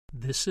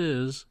This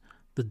is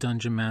the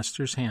Dungeon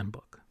Master's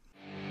Handbook.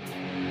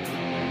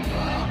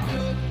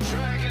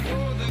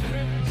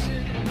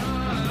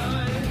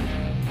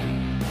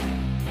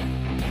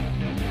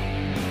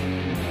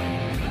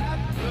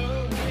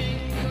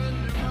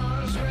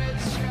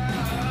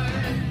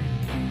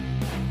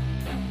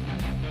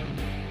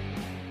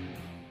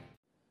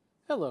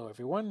 Hello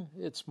everyone,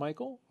 it's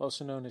Michael,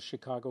 also known as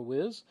Chicago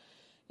Wiz,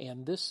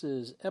 and this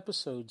is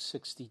episode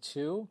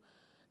 62.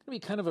 Going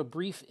to be kind of a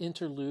brief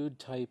interlude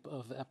type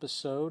of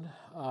episode.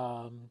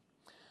 I'm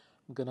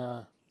going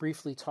to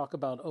briefly talk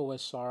about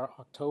OSR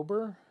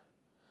October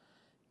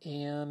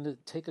and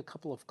take a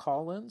couple of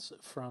call-ins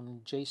from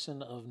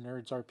Jason of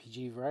Nerds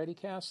RPG Variety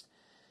Cast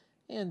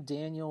and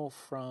Daniel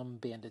from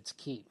Bandit's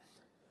Keep.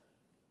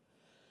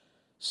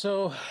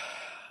 So,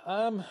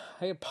 I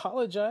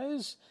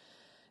apologize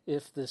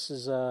if this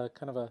is a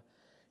kind of a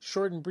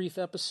short and brief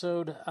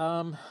episode.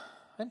 I'm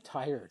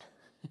tired.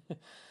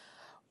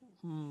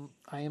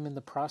 I am in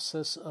the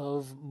process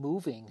of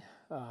moving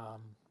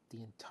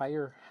the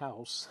entire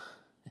house,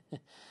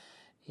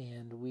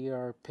 and we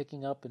are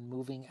picking up and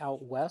moving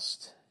out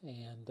west,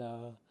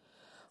 and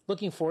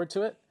looking forward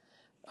to it.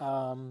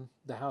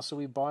 The house that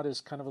we bought is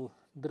kind of a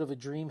bit of a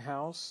dream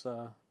house,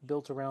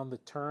 built around the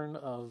turn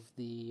of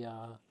the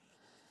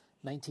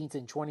 19th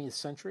and 20th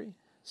century.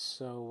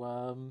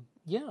 So,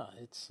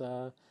 it's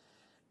a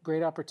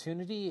great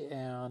opportunity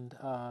and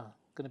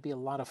going to be a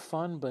lot of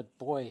fun, but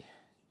boy,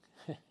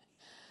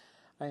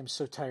 I am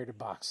so tired of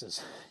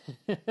boxes.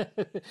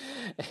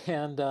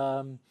 And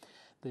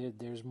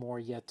there's more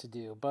yet to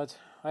do, but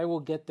I will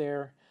get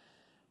there.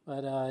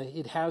 But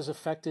it has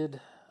affected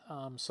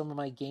some of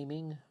my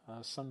gaming.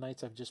 Some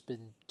nights I've just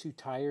been too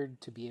tired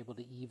to be able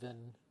to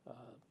even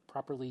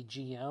properly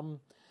GM.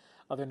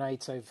 Other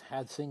nights I've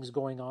had things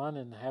going on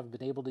and haven't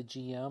been able to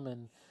GM.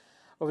 And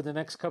over the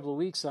next couple of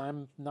weeks,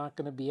 I'm not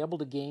going to be able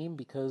to game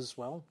because,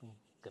 well, I'm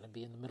going to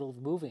be in the middle of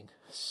moving.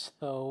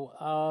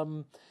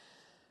 So,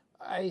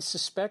 I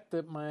suspect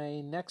that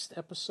my next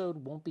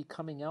episode won't be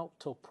coming out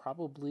till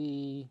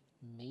probably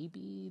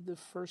maybe the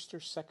first or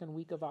second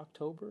week of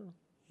October,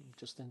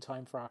 just in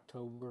time for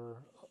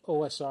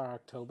OSR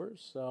October.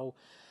 So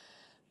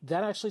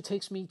that actually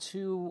takes me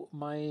to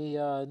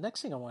my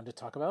next thing I wanted to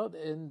talk about,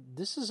 and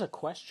this is a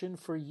question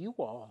for you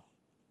all,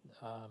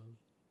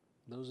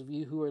 those of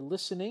you who are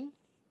listening.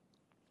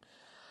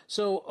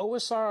 So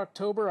OSR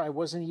October, I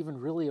wasn't even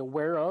really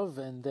aware of,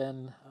 and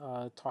then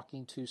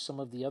talking to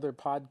some of the other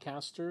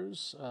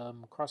podcasters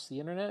across the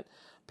internet,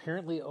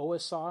 apparently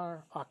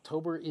OSR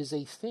October is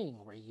a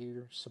thing where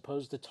you're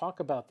supposed to talk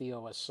about the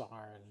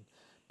OSR and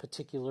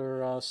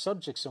particular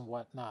subjects and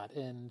whatnot.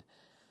 And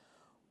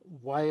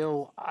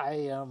while I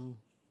am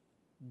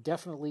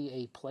definitely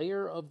a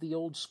player of the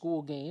old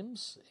school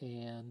games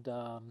and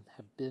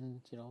have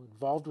been,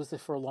 involved with it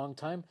for a long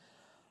time,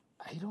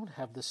 I don't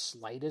have the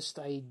slightest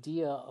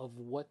idea of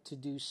what to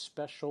do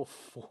special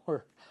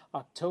for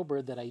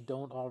October that I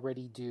don't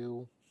already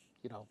do,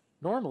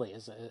 normally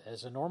as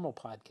a normal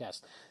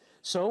podcast.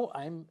 So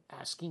I'm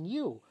asking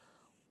you,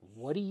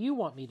 what do you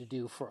want me to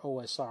do for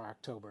OSR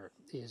October?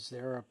 Is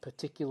there a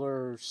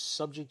particular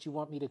subject you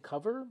want me to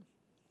cover?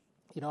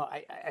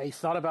 I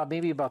thought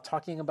about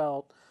talking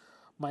about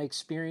my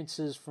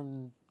experiences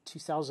from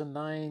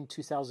 2009,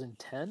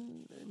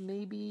 2010,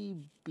 maybe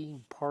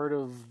being part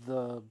of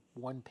the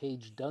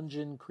one-page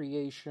dungeon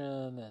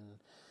creation and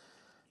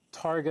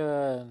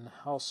Targa and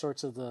all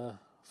sorts of the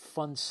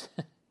fun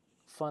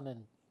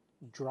and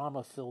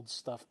drama-filled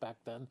stuff back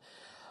then.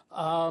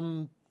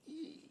 But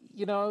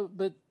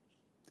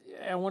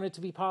I want it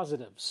to be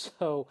positive.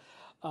 So,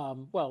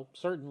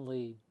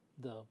 certainly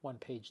the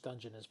one-page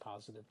dungeon is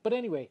positive. But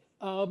anyway,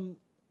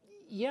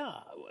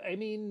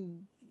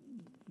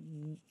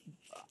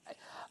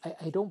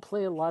 I don't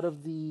play a lot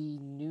of the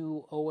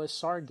new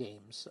OSR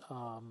games.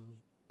 I'm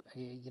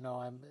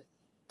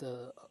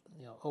the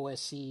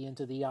OSC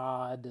Into the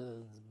Odd,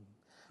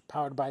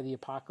 Powered by the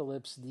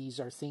Apocalypse. These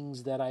are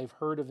things that I've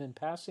heard of in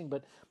passing,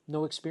 but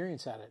no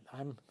experience at it.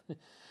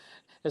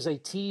 As I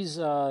tease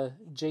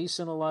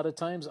Jason a lot of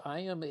times, I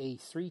am a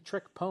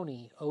three-trick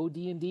pony: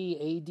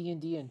 OD&D,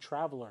 AD&D, and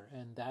Traveler,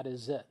 and that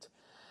is it.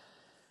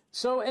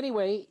 So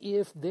anyway,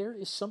 if there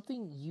is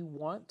something you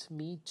want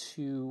me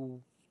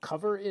to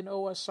cover in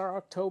OSR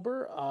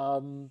October,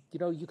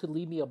 you could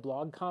leave me a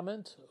blog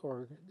comment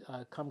or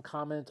come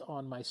comment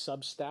on my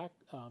Substack,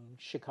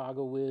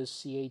 ChicagoWiz,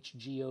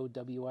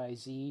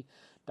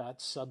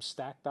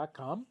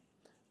 CHGOWIZ.substack.com.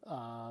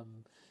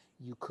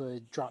 You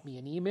could drop me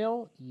an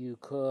email. You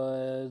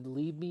could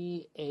leave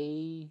me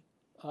a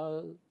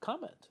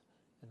comment.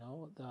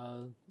 I'll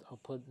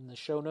put in the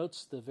show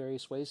notes the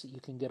various ways that you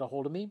can get a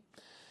hold of me.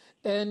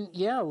 And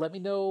let me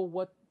know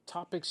what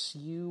topics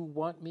you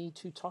want me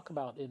to talk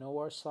about in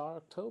OSR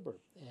October,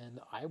 and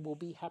I will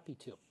be happy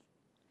to.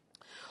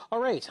 All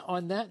right,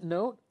 on that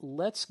note,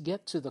 let's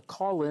get to the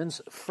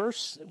call-ins.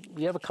 First,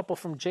 we have a couple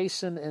from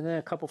Jason and then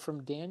a couple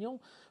from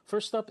Daniel.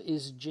 First up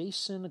is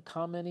Jason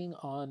commenting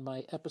on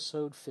my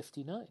episode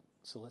 59.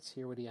 So let's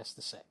hear what he has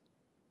to say.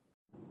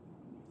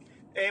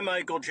 Hey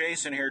Michael,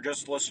 Jason here.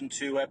 Just listened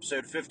to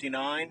episode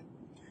 59,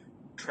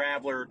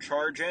 Traveler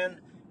Charge In,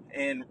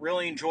 and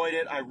really enjoyed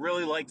it. I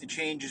really like the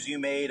changes you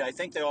made. I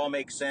think they all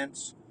make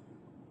sense.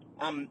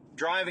 I'm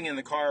driving in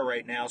the car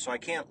right now, so I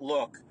can't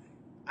look.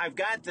 I've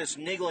got this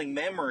niggling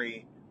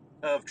memory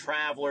of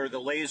Traveler, the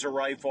laser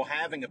rifle,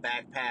 having a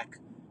backpack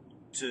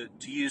to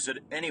use it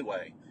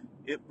anyway.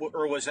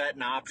 Or was that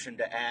an option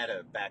to add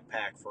a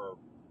backpack for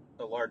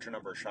a larger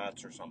number of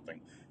shots or something?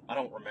 I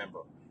don't remember.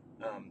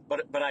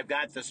 But I've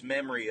got this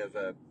memory of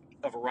a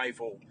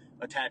rifle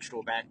attached to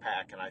a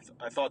backpack, and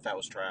I thought that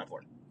was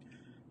Traveler.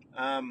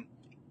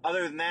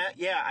 Other than that,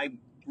 yeah, I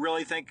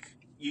really think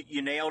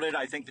you nailed it.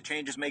 I think the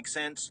changes make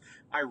sense.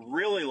 I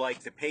really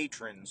like the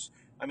patrons.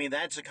 I mean,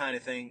 that's the kind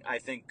of thing I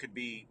think could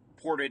be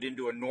ported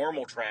into a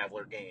normal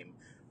Traveler game.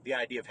 The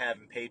idea of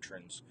having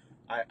patrons,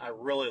 I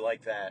really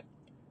like that,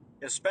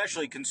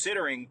 especially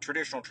considering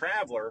traditional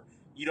Traveler,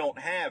 you don't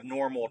have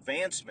normal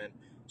advancement,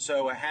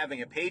 so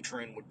having a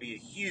patron would be a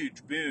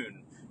huge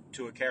boon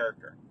to a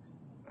character.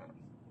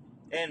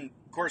 And,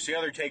 of course, the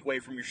other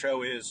takeaway from your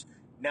show is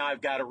now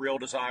I've got a real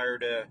desire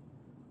to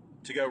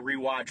go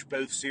rewatch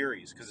both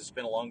series, because it's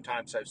been a long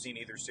time since I've seen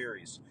either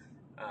series.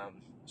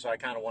 So I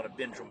kind of want to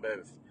binge them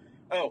both.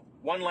 Oh,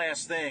 one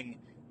last thing.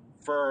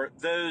 For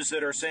those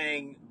that are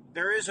saying,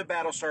 there is a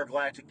Battlestar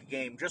Galactica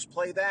game, just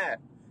play that.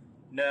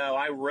 No,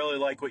 I really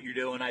like what you're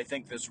doing. I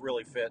think this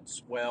really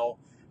fits well.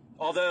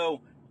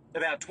 Although,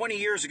 about 20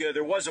 years ago,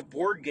 there was a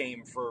board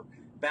game for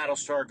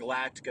Battlestar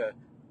Galactica,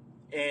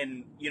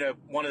 and,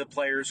 one of the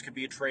players could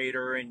be a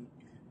traitor, and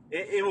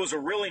it was a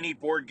really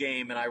neat board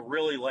game, and I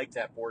really liked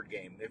that board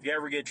game. If you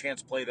ever get a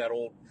chance to play that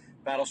old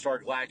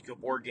Battlestar Galactica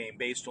board game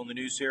based on the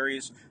new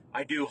series,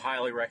 I do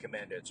highly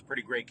recommend it. It's a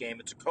pretty great game.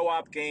 It's a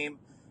co-op game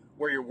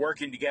where you're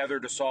working together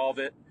to solve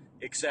it,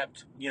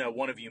 except,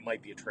 one of you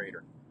might be a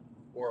traitor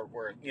or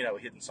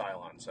hidden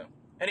Cylon. So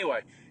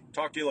anyway,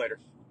 talk to you later.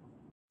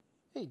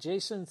 Hey,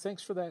 Jason,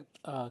 thanks for that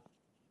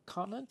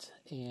comment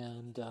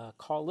and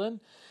call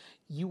in.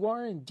 You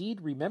are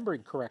indeed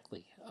remembering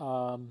correctly.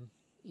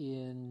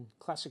 In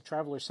Classic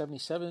Traveler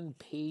 77,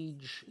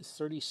 page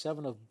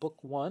 37 of Book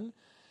 1,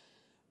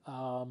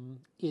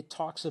 it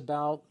talks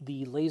about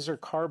the laser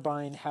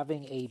carbine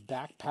having a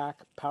backpack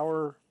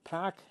power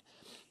pack,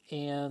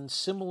 and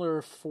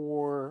similar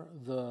for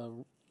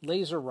the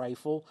laser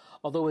rifle,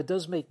 although it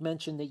does make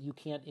mention that you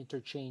can't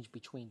interchange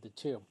between the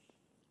two.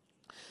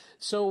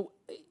 So,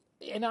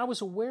 and I was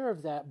aware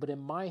of that, but in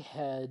my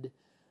head,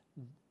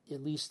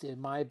 at least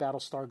in my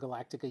Battlestar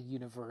Galactica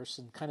universe,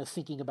 and kind of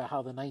thinking about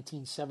how the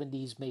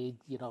 1970s made,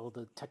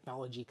 the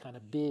technology kind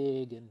of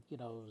big, and,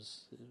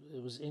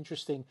 it was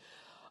interesting.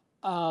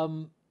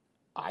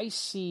 I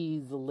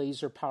see the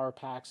laser power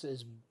packs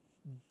as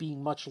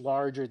being much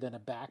larger than a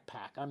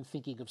backpack. I'm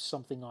thinking of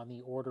something on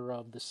the order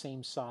of the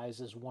same size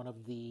as one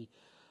of the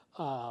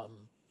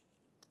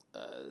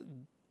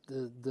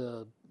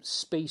the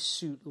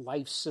spacesuit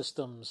life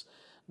systems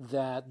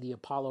that the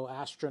Apollo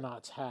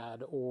astronauts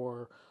had,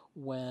 or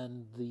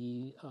when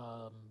the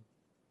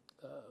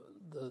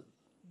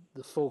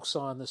folks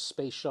on the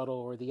space shuttle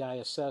or the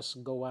ISS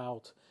go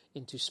out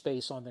into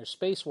space on their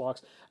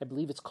spacewalks. I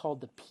believe it's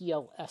called the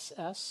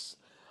PLSS.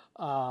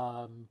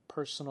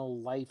 Personal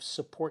Life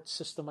Support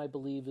System, I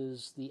believe,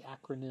 is the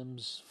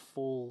acronym's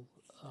full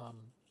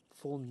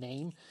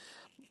name,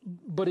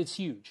 but it's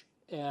huge.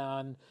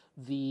 And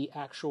the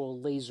actual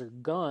laser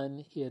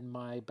gun in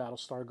my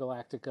Battlestar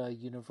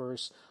Galactica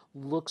universe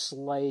looks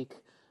like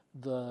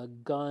the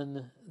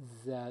gun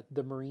that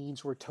the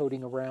Marines were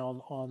toting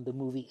around on the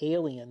movie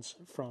Aliens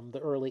from the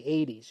early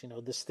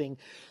 80s. This thing,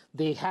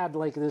 they had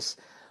like this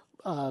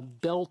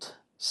belt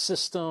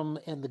system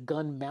and the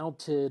gun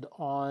mounted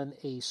on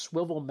a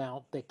swivel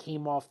mount that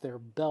came off their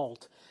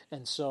belt.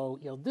 And so,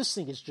 this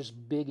thing is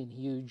just big and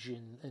huge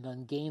and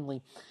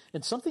ungainly.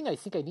 And something I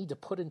think I need to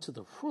put into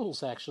the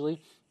rules,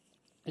 actually,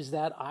 is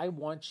that I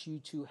want you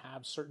to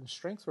have certain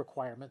strength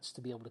requirements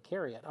to be able to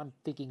carry it. I'm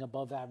thinking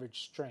above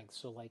average strength.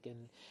 So like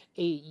an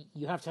 8,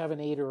 you have to have an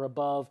 8 or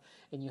above,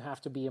 and you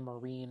have to be a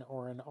Marine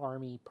or an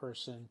Army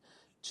person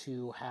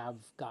to have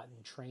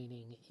gotten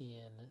training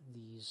in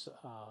these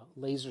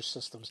laser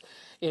systems.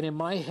 And in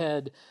my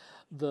head,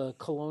 the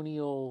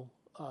colonial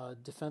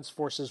defense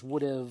forces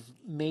would have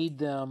made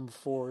them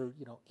for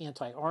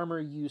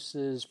anti-armor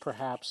uses,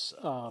 perhaps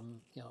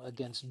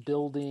against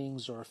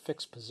buildings or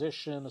fixed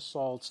position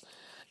assaults,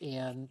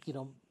 and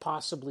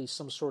possibly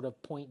some sort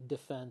of point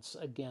defense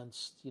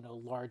against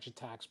large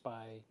attacks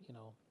by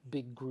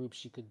big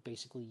groups. You could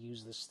basically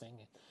use this thing,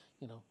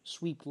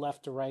 sweep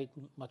left to right,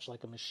 much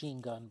like a machine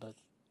gun, but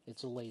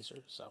it's a laser.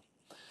 So,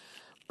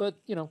 but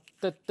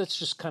that's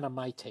just kind of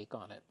my take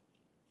on it.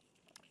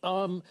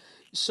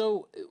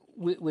 So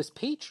with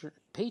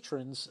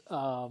patrons,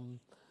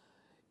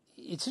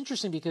 it's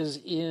interesting because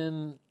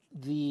in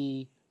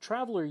the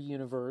Traveler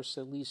universe,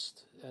 at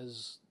least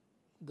as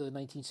the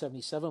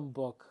 1977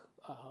 book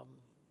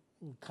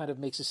kind of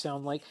makes it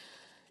sound like,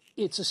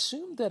 it's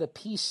assumed that a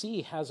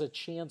PC has a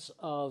chance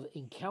of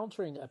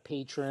encountering a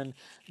patron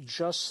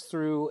just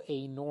through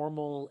a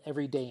normal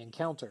everyday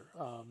encounter.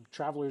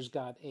 Travelers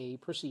got a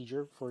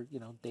procedure for,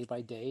 day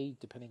by day,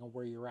 depending on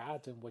where you're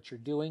at and what you're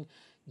doing.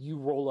 You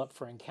roll up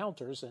for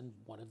encounters, and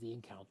one of the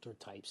encounter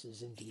types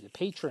is indeed a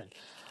patron.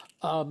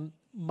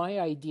 My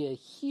idea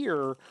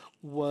here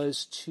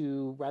was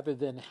to, rather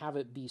than have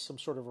it be some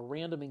sort of a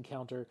random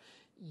encounter,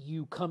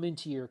 you come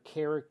into your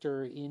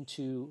character,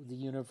 into the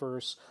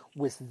universe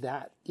with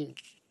that,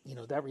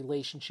 that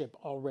relationship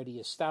already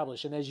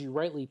established. And as you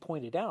rightly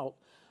pointed out,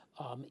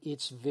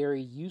 it's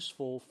very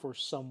useful for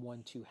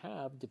someone to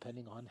have,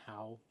 depending on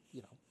how,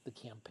 the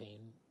campaign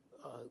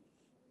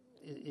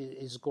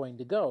is going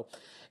to go.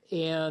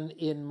 And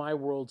in my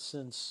world,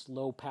 since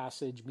low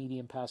passage,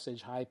 medium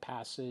passage, high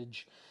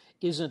passage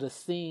isn't a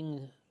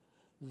thing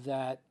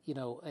that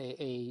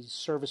a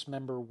service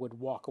member would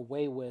walk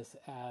away with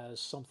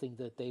as something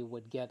that they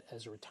would get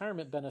as a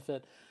retirement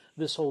benefit,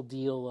 this whole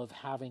deal of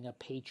having a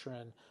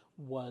patron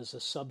was a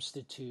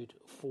substitute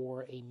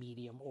for a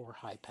medium or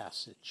high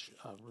passage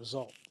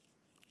result.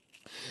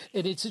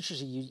 And it's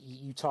interesting,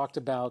 you talked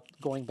about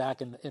going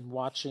back and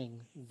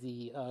watching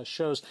the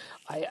shows.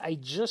 I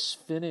just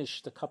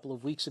finished a couple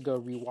of weeks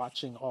ago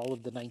rewatching all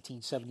of the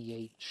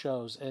 1978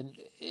 shows, and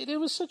it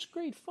was such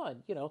great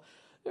fun.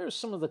 There's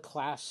some of the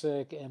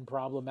classic and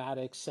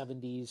problematic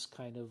 70s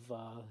kind of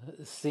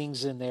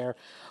things in there.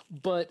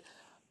 But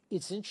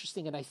it's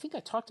interesting, and I think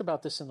I talked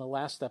about this in the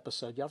last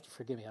episode. You have to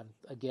forgive me, I'm,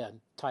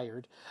 again,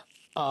 tired.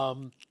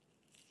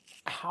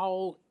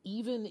 How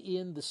even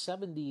in the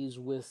 70s,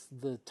 with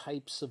the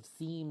types of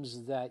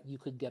themes that you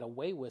could get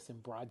away with in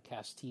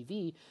broadcast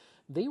TV,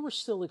 they were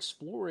still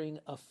exploring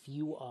a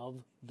few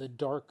of the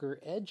darker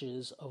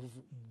edges of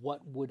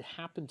what would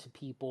happen to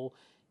people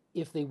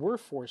if they were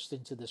forced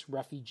into this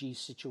refugee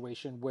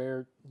situation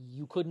where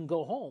you couldn't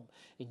go home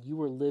and you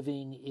were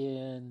living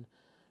in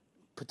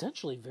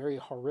potentially very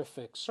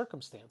horrific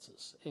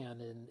circumstances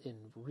and in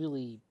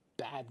really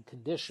bad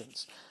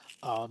conditions.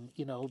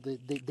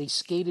 They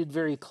skated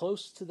very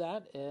close to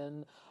that,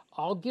 and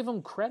I'll give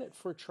them credit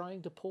for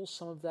trying to pull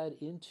some of that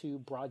into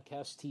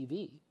broadcast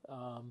TV.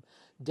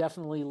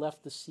 Definitely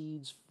left the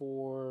seeds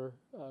for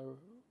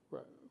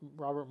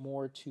Robert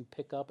Moore to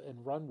pick up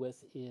and run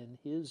with in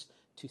his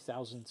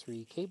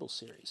 2003 cable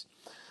series.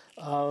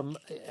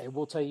 I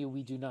will tell you,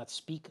 we do not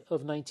speak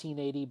of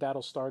 1980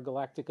 Battlestar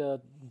Galactica.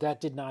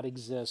 That did not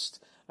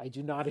exist. I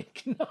do not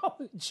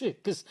acknowledge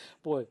it because,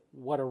 boy,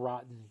 what a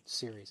rotten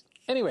series.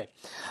 Anyway,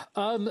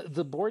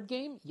 the board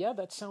game, yeah,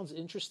 that sounds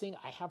interesting.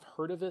 I have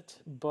heard of it,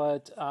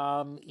 but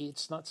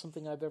it's not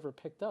something I've ever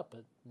picked up.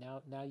 But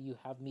now you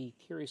have me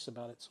curious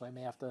about it, so I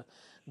may have to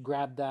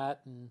grab that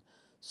and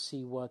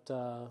see what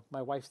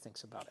my wife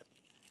thinks about it.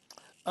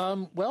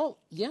 Well,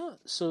 yeah,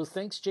 so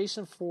thanks,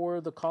 Jason,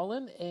 for the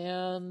call-in,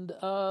 and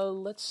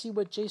let's see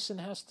what Jason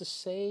has to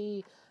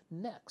say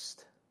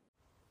next.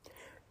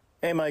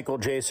 Hey, Michael,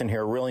 Jason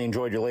here. Really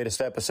enjoyed your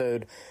latest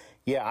episode.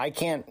 Yeah, I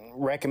can't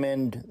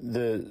recommend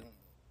the,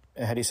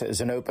 how do you say,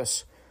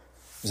 Xenopus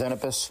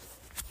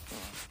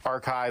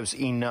archives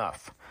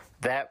enough.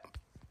 That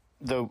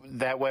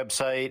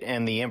website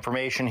and the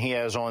information he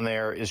has on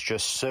there is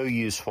just so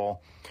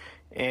useful.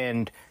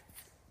 And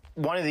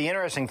one of the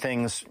interesting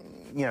things,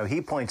 he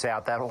points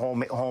out that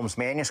Holmes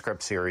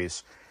manuscript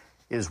series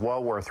is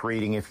well worth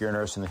reading if you're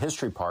interested in the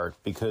history part,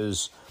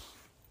 because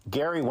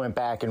Gary went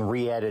back and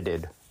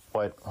re-edited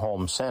what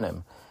Holmes sent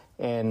him.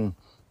 And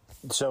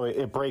so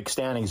it breaks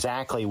down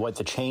exactly what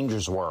the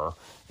changes were.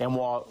 And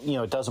while,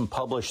 it doesn't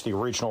publish the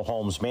original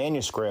Holmes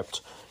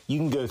manuscript, you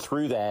can go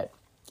through that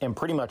and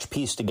pretty much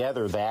piece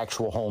together the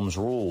actual Holmes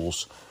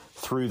rules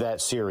through that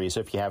series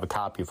if you have a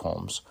copy of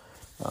Holmes,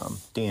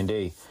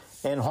 D&D.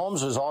 And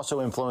Holmes was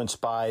also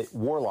influenced by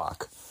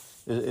Warlock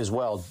as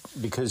well,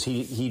 because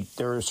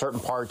there are certain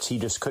parts he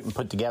just couldn't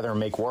put together and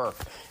make work.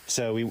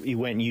 So he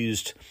went and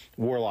used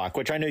Warlock,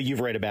 which I know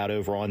you've read about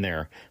over on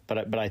there,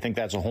 but I think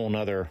that's a whole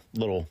nother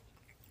little,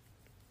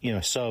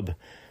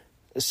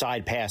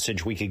 side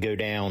passage we could go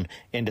down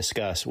and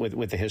discuss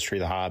with the history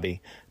of the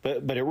hobby.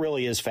 But it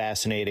really is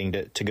fascinating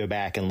to go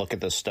back and look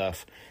at this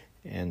stuff.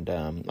 And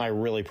I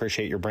really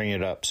appreciate your bringing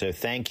it up. So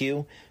thank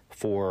you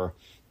for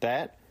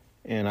that.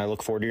 And I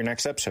look forward to your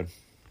next episode.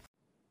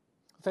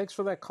 Thanks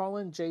for that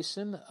call-in,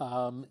 Jason.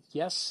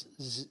 Yes,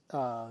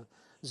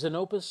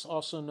 Xenopus,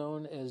 also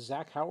known as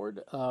Zach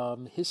Howard,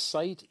 his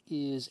site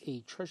is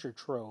a treasure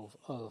trove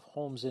of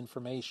Holmes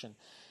information.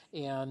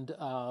 And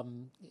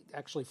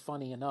actually,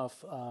 funny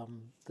enough,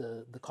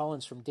 the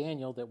call-ins from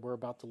Daniel that we're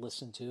about to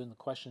listen to and the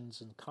questions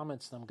and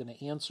comments that I'm going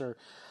to answer,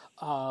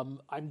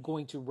 I'm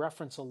going to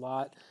reference a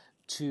lot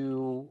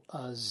to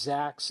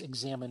Zach's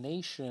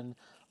examination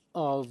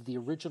of the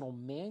original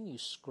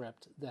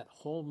manuscript that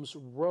Holmes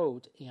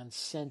wrote and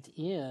sent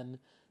in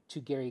to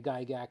Gary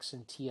Gygax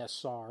and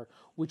TSR,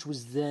 which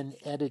was then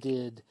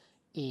edited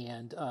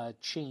and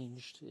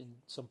changed in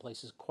some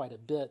places quite a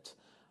bit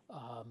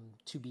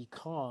to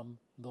become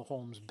the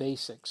Holmes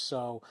Basics.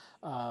 So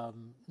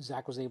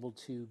Zach was able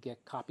to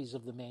get copies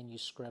of the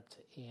manuscript,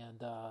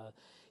 and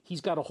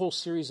he's got a whole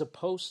series of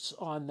posts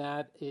on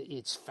that.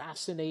 It's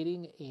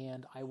fascinating,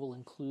 and I will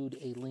include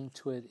a link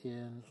to it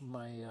in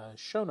my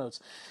show notes.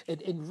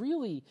 And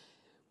really,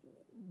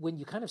 when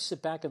you kind of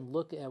sit back and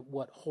look at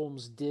what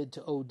Holmes did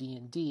to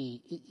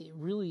OD&D, it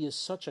really is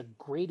such a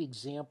great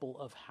example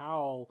of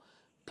how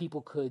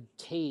people could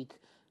take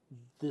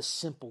this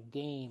simple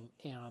game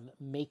and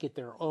make it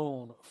their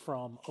own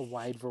from a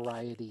wide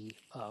variety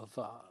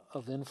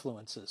of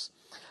influences.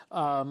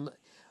 I've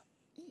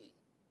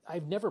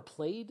never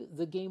played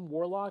the game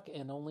Warlock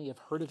and only have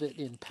heard of it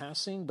in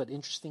passing, but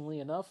interestingly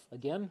enough,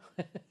 again,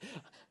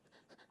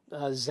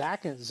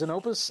 Zach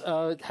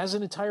Xenopus has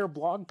an entire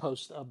blog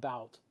post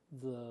about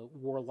the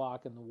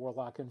Warlock and the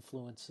Warlock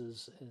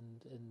influences in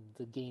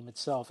the game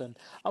itself. And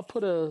I'll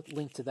put a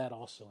link to that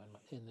also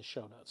in the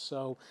show notes.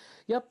 So,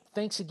 yep,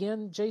 thanks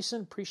again,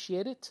 Jason.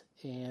 Appreciate it.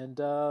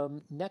 And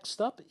next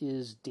up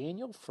is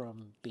Daniel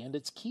from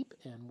Bandits Keep,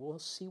 and we'll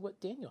see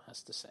what Daniel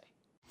has to say.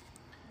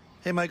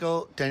 Hey,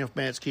 Michael. Daniel from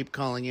Bandits Keep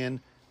calling in.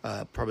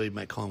 Probably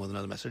might call in with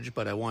another message,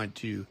 but I was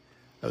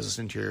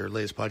listening to your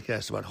latest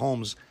podcast about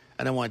Holmes,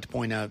 and I wanted to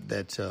point out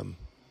that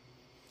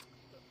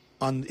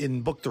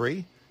in book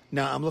 3,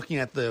 now I'm looking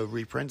at the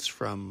reprints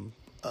from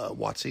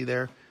WotC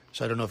there,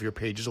 so I don't know if your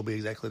pages will be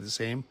exactly the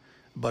same,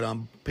 but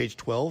on page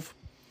 12,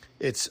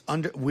 it's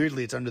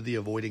under the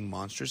avoiding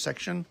monsters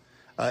section.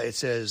 It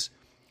says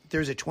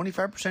there's a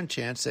 25%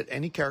 chance that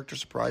any character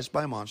surprised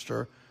by a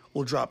monster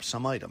will drop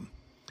some item.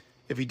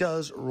 If he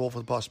does, roll for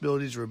the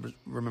possibilities,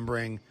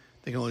 remembering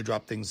they can only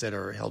drop things that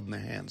are held in their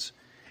hands.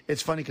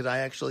 It's funny because I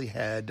actually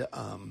had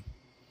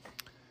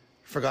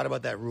forgot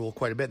about that rule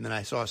quite a bit, and then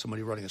I saw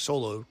somebody running a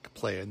solo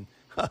play, and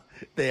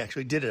they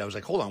actually did it. I was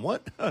like, hold on,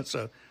 what?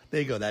 So there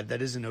you go. That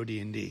is an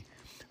OD&D.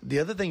 The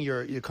other thing,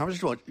 your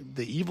conversation about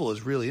the evil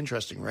is really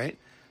interesting, right?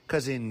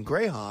 Because in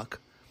Greyhawk,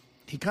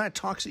 he kind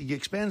of he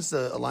expands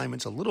the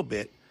alignments a little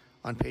bit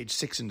on page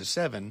 6 into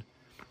 7,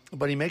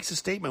 but he makes a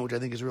statement which I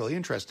think is really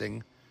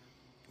interesting,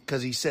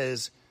 because he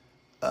says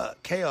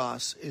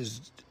chaos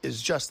is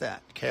just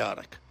that,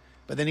 chaotic.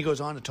 But then he goes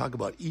on to talk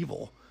about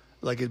evil.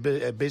 Like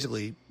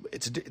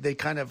they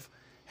kind of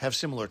have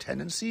similar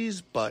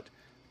tendencies, but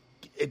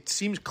it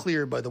seems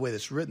clear by the way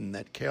that's written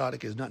that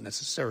chaotic is not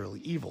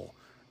necessarily evil,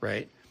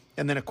 right?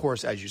 And then, of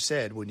course, as you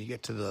said, when you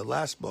get to the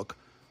last book,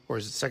 or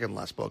is it second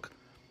last book,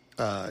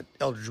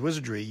 Eldritch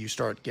Wizardry, you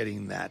start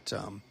getting that,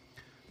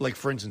 like,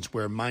 for instance,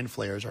 where mind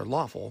flayers are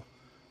lawful,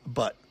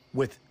 but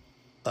with,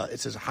 it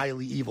says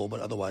highly evil, but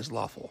otherwise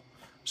lawful.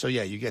 So,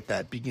 yeah, you get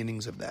that,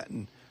 beginnings of that.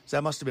 And so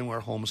that must have been where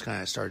Holmes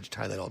kind of started to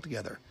tie that all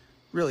together.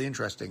 Really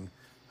interesting.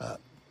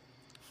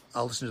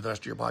 I'll listen to the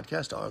rest of your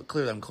podcast.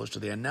 Clearly, I'm close to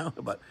the end now,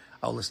 but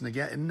I'll listen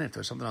again. And if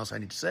there's something else I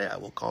need to say, I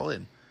will call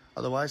in.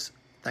 Otherwise,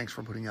 thanks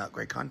for putting out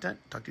great content.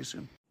 Talk to you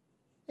soon.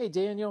 Hey,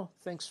 Daniel.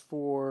 Thanks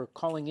for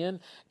calling in.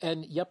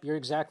 And, yep, you're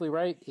exactly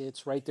right.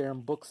 It's right there in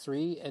book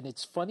 3. And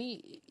it's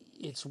funny.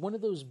 It's one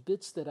of those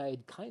bits that I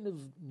had kind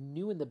of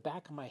knew in the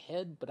back of my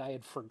head, but I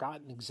had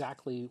forgotten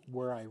exactly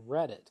where I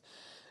read it.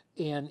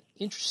 And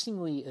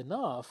interestingly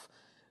enough,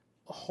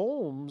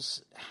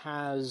 Holmes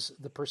has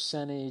the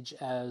percentage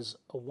as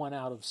a 1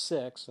 out of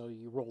 6, so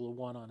you roll a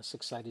 1 on a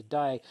 6-sided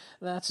die,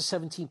 and that's a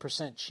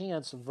 17%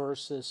 chance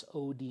versus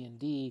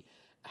OD&D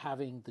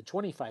having the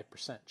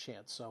 25%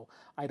 chance. So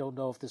I don't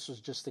know if this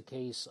was just a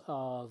case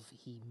of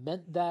he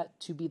meant that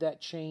to be that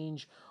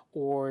change,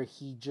 or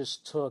he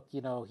just took,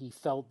 he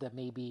felt that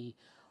maybe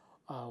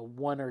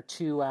 1 or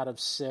 2 out of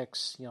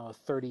 6, a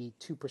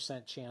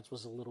 32% chance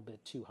was a little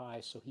bit too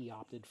high, so he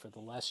opted for the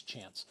less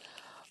chance.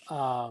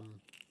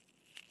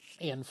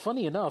 And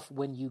funny enough,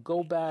 when you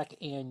go back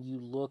and you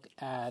look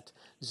at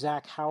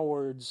Zach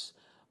Howard's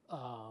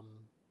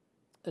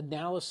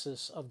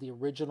analysis of the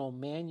original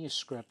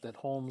manuscript that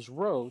Holmes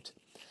wrote,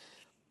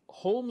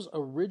 Holmes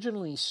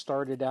originally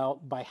started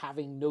out by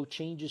having no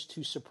changes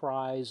to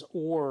surprise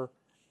or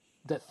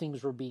that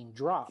things were being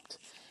dropped.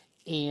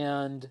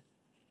 And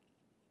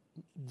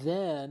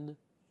then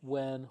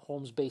when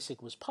Holmes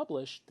Basic was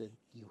published, then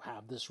you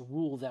have this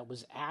rule that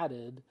was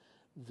added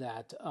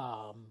that...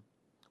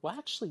 well,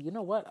 actually, you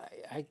know what?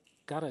 I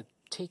got to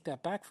take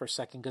that back for a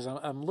second, because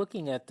I'm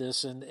looking at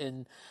this,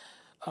 and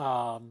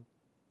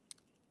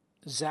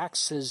Zach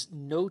says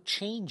no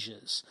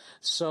changes.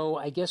 So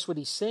I guess what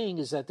he's saying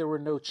is that there were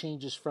no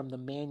changes from the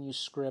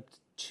manuscript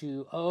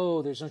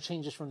there's no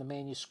changes from the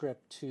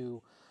manuscript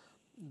to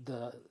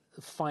the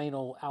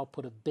final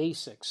output of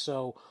Basic.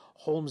 So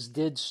Holmes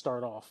did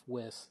start off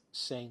with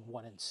saying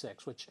 1 and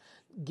 6, which,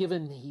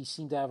 given he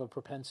seemed to have a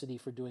propensity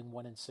for doing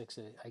 1 and 6,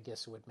 I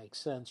guess it would make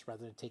sense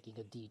rather than taking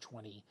a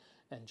D20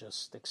 and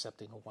just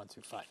accepting a 1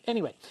 through 5.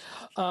 Anyway,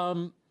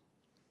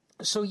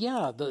 so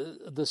yeah,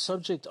 the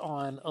subject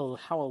on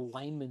how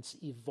alignments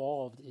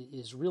evolved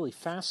is really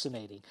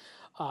fascinating.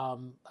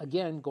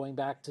 Again, going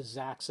back to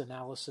Zach's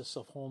analysis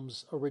of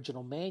Holmes'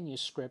 original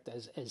manuscript,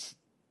 as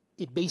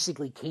it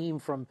basically came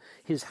from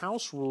his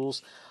house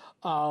rules,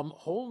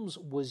 Holmes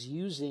was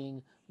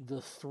using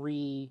the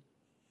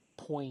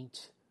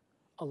 3-point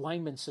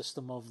alignment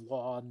system of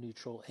law,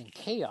 neutral, and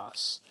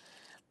chaos.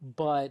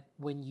 But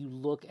when you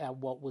look at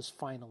what was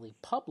finally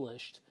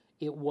published,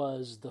 it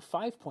was the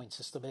 5-point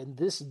system. And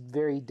this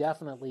very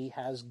definitely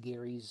has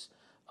Gary's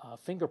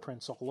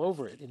fingerprints all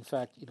over it. In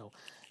fact,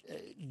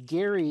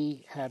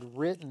 Gary had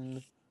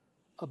written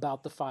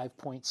about the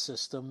 5-point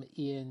system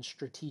in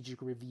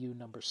Strategic Review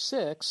number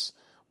 6,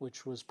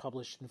 which was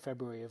published in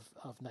February of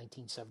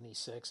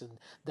 1976. And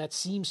that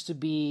seems to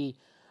be,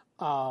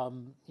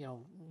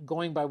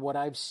 going by what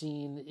I've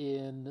seen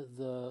in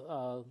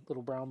the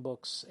Little Brown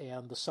books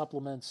and the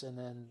supplements, and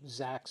then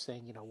Zach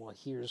saying, well,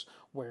 here's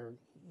where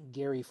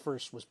Gary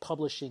first was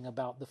publishing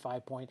about the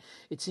 5-point.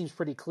 It seems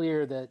pretty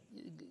clear that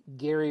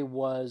Gary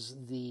was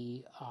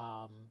the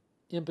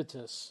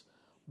impetus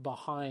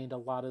behind a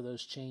lot of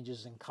those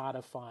changes and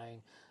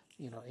codifying,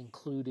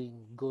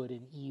 including good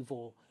and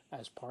evil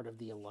as part of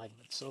the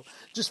alignment. So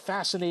just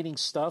fascinating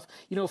stuff.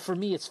 For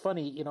me, it's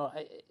funny,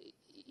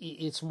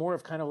 it's more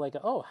of kind of like,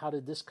 oh, how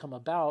did this come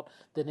about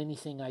than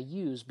anything I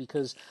use,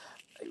 because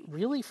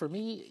really for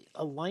me,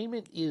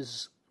 alignment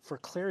is for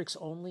clerics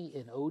only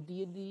in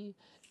OD&D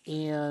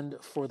and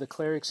for the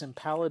clerics and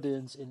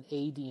paladins in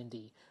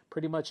AD&D.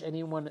 Pretty much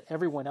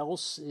everyone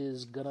else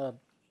is going to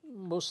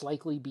most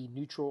likely be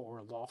neutral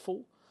or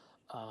lawful.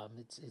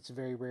 It's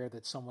very rare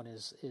that someone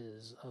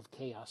is of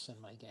chaos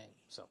in my game.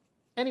 So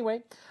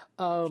anyway,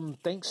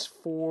 thanks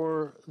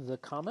for the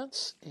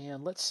comments,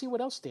 and let's see what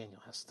else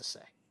Daniel has to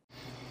say.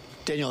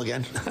 Daniel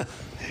again.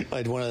 I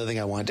had one other thing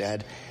I wanted to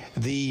add.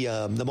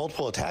 The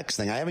multiple attacks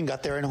thing. I haven't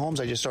got there in Holmes.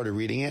 I just started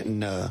reading it,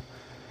 and I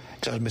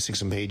was missing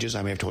some pages.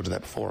 I may have told you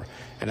that before.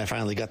 And I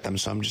finally got them,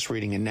 so I'm just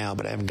reading it now,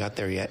 but I haven't got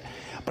there yet.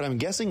 But I'm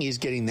guessing he's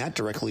getting that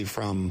directly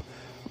from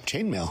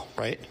chainmail,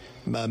 right?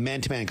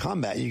 Man-to-man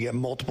combat, you get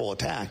multiple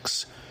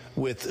attacks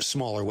with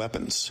smaller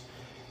weapons.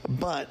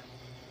 But,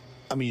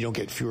 you don't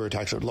get fewer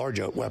attacks with large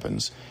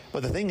weapons.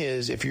 But the thing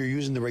is, if you're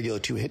using the regular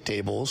 2 hit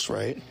tables,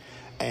 right,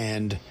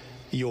 and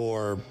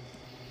you're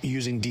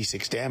using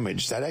D6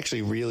 damage, that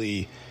actually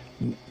really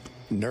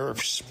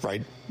nerfs,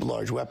 right,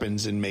 large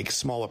weapons and makes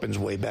small weapons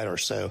way better.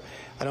 So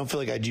I don't feel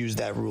like I'd use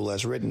that rule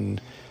as written,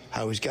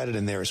 how he's got it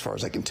in there as far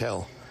as I can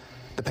tell.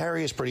 The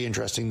parry is pretty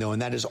interesting, though,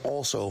 and that is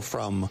also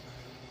from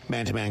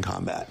man-to-man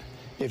combat.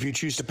 If you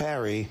choose to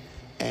parry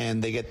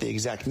and they get the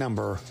exact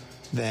number,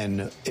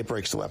 then it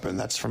breaks the weapon.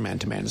 That's from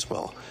man-to-man as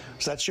well.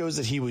 So that shows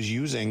that he was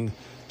using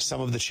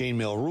some of the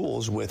chainmail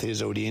rules with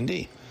his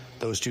OD&D.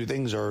 Those two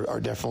things are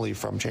definitely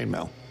from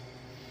chainmail.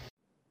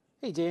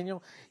 Hey,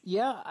 Daniel.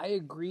 Yeah, I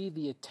agree.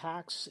 The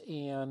attacks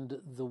and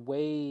the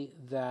way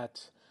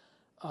that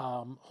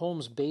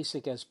Holmes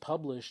Basic as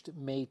published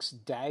makes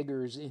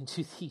daggers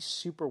into these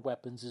super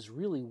weapons is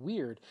really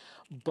weird.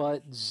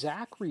 But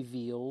Zach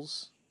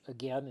reveals,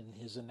 again, in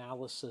his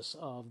analysis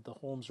of the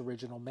Holmes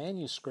original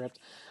manuscript,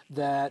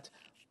 that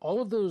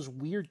all of those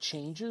weird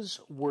changes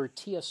were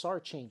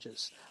TSR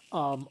changes.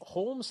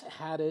 Holmes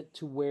had it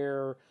to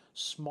where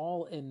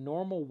small and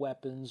normal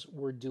weapons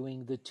were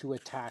doing the 2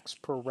 attacks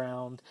per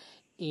round,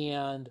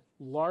 and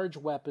large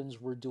weapons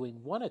were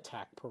doing 1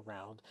 attack per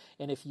round.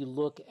 And if you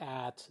look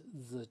at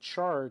the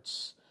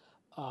charts,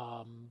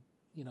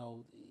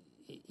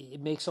 it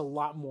makes a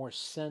lot more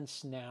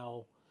sense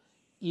now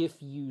if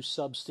you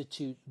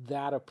substitute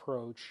that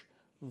approach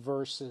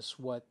versus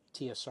what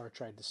TSR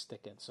tried to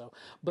stick in. So,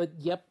 but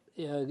yep,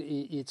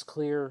 it's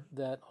clear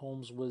that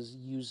Holmes was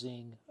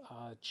using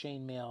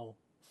chainmail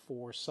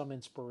for some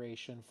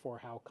inspiration for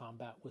how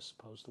combat was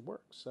supposed to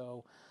work.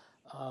 So,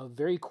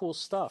 very cool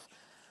stuff.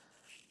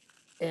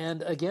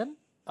 And again,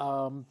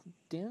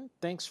 Dan,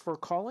 thanks for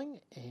calling,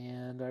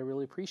 and I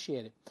really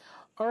appreciate it.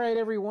 All right,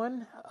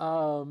 everyone.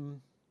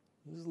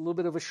 This is a little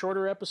bit of a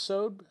shorter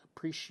episode.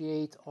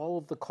 Appreciate all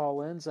of the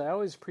call-ins. I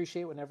always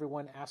appreciate when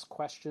everyone asks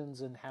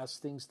questions and has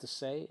things to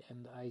say,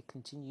 and I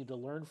continue to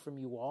learn from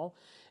you all.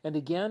 And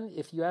again,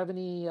 if you have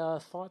any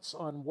thoughts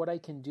on what I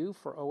can do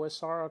for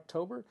OSR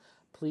October,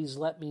 please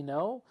let me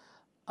know.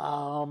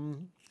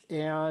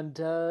 And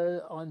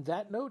on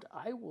that note,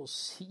 I will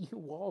see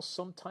you all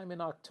sometime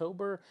in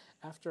October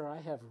after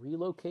I have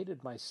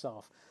relocated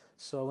myself.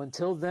 So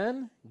until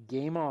then,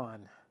 game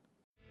on.